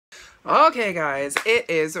Okay guys, it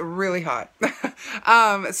is really hot.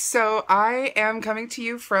 So I am coming to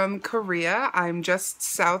you from Korea. I'm just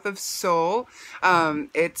south of Seoul.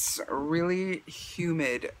 It's really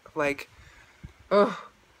humid. Like, oh,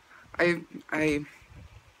 I I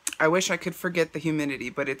I wish I could forget the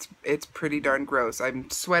humidity, but it's pretty darn gross.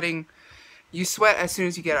 I'm sweating. You sweat as soon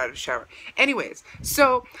as you get out of the shower. Anyways,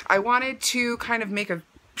 so I wanted to kind of make a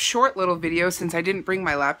short little video since I didn't bring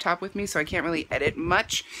my laptop with me, so I can't really edit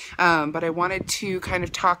much. But I wanted to kind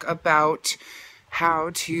of talk about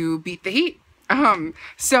how to beat the heat.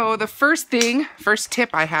 So the first tip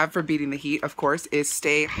I have for beating the heat, of course, is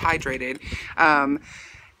stay hydrated.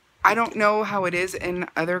 I don't know how it is in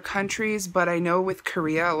other countries, but I know with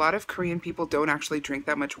Korea, a lot of Korean people don't actually drink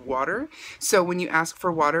that much water. So when you ask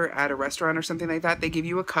for water at a restaurant or something like that, they give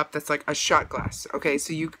you a cup that's like a shot glass. Okay,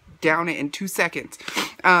 so you down it in 2 seconds.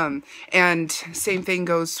 And same thing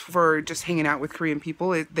goes for just hanging out with Korean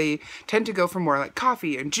people. They tend to go for more like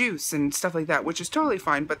coffee and juice and stuff like that, which is totally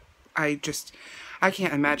fine, but I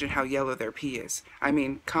can't imagine how yellow their pee is. I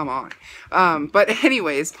mean, come on. But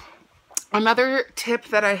anyways, another tip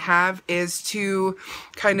that I have is to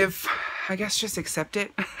kind of, I guess, just accept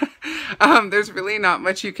it. There's really not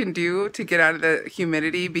much you can do to get out of the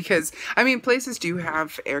humidity because, I mean, places do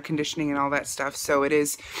have air conditioning and all that stuff, so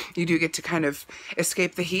you do get to kind of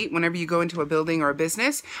escape the heat whenever you go into a building or a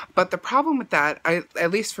business. But the problem with that,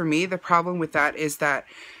 at least for me, the problem with that is that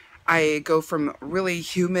I go from really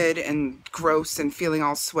humid and gross and feeling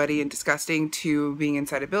all sweaty and disgusting to being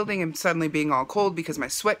inside a building and suddenly being all cold because my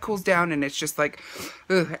sweat cools down and it's just like,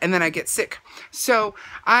 ugh, and then I get sick. So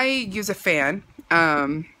I use a fan,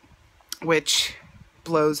 which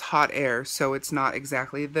blows hot air, so it's not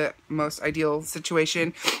exactly the most ideal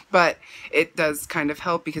situation, but it does kind of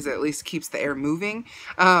help because it at least keeps the air moving.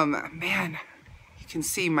 Man, you can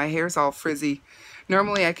see my hair's all frizzy.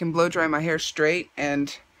 Normally I can blow dry my hair straight,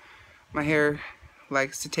 and my hair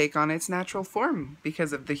likes to take on its natural form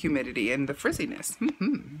because of the humidity and the frizziness.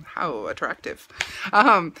 How attractive.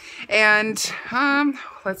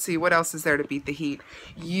 Let's see, what else is there to beat the heat?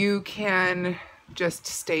 You can just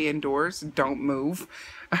stay indoors, don't move.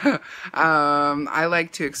 I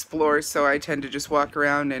like to explore, so I tend to just walk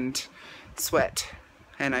around and sweat.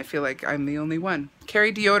 And I feel like I'm the only one.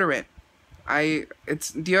 Carry deodorant.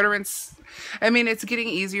 Deodorants, I mean, it's getting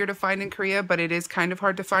easier to find in Korea, but it is kind of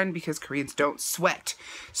hard to find because Koreans don't sweat.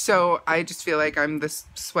 So I just feel like I'm this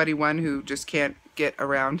sweaty one who just can't get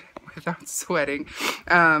around without sweating.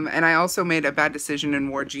 And I also made a bad decision and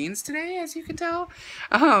wore jeans today, as you can tell,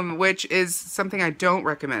 which is something I don't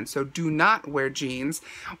recommend. So do not wear jeans.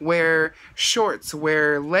 Wear shorts,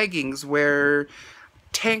 wear leggings, wear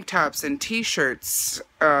tank tops and t-shirts.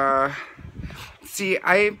 See,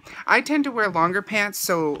 I tend to wear longer pants,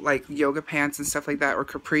 so like yoga pants and stuff like that, or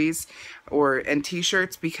capris, and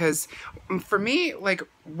t-shirts, because for me, like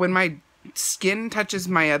when my skin touches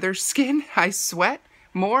my other skin, I sweat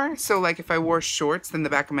more. So like if I wore shorts, then the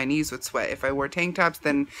back of my knees would sweat. If I wore tank tops,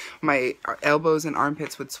 then my elbows and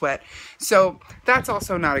armpits would sweat. So that's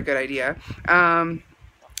also not a good idea.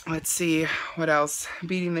 Let's see, what else?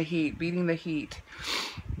 Beating the heat.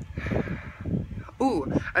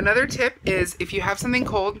 Ooh, another tip is if you have something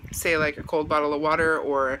cold, say like a cold bottle of water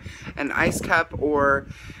or an ice cup or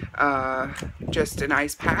just an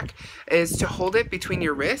ice pack, is to hold it between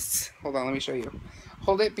your wrists. Hold on, let me show you.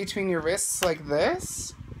 Hold it between your wrists like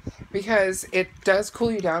this, because it does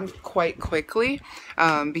cool you down quite quickly.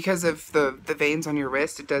 Because of the veins on your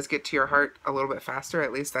wrist, it does get to your heart a little bit faster.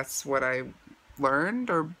 At least that's what I learned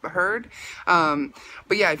or heard.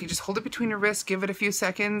 But yeah, if you just hold it between your wrists, give it a few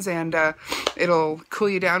seconds, and it'll cool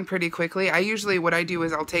you down pretty quickly. What I do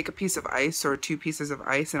is I'll take a piece of ice or 2 pieces of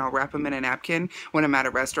ice and I'll wrap them in a napkin when I'm at a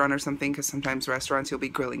restaurant or something, because sometimes restaurants you'll be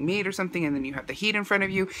grilling meat or something and then you have the heat in front of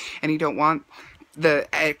you and you don't want the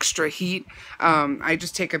extra heat. I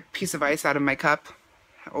just take a piece of ice out of my cup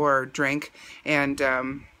or drink and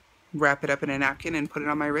wrap it up in a napkin and put it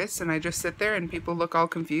on my wrist, and I just sit there and people look all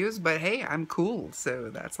confused, but hey, I'm cool, so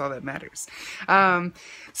that's all that matters.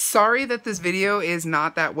 Sorry that this video is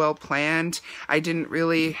not that well planned. I didn't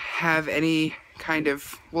really have any kind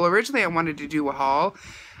of, well, originally I wanted to do a haul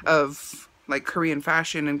of like Korean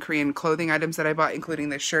fashion and Korean clothing items that I bought, including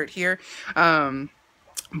this shirt here,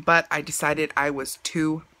 but I decided I was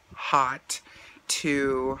too hot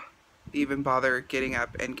to even bother getting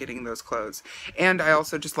up and getting those clothes. And I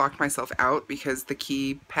also just locked myself out because the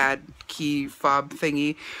key fob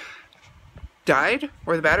thingy died,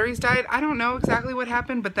 or the batteries died. I don't know exactly what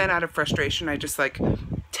happened, but then out of frustration I just like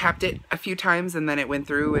tapped it a few times and then it went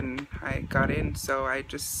through and I got in. So I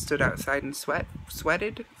just stood outside and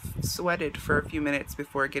sweated for a few minutes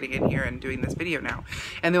before getting in here and doing this video now.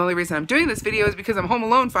 And the only reason I'm doing this video is because I'm home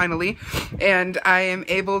alone finally and I am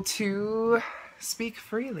able to speak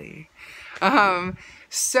freely.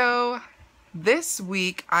 So this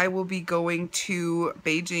week I will be going to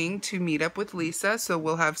Beijing to meet up with Lisa, so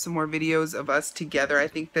we'll have some more videos of us together. I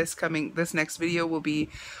think this next video will be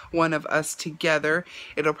one of us together.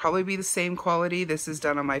 It'll probably be the same quality. This is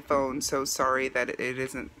done on my phone, so sorry that it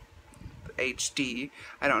isn't HD.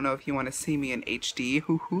 I don't know if you want to see me in HD.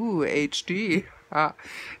 Hoo-hoo, HD.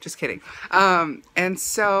 Just kidding. And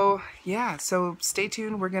so, yeah, so stay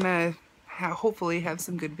tuned. We're gonna hopefully have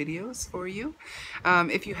some good videos for you.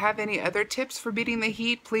 If you have any other tips for beating the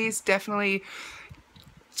heat, please definitely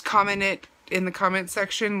comment it in the comment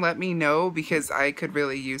section. Let me know, because I could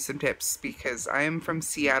really use some tips, because I am from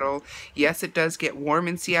Seattle. Yes, it does get warm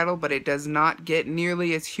in Seattle, but it does not get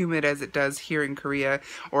nearly as humid as it does here in Korea,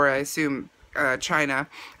 or I assume China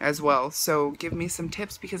as well. So give me some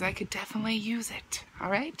tips, because I could definitely use it. All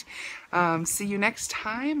right. See you next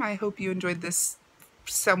time. I hope you enjoyed this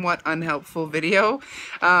somewhat unhelpful video,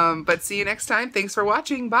 but see you next time. Thanks for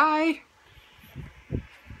watching. Bye.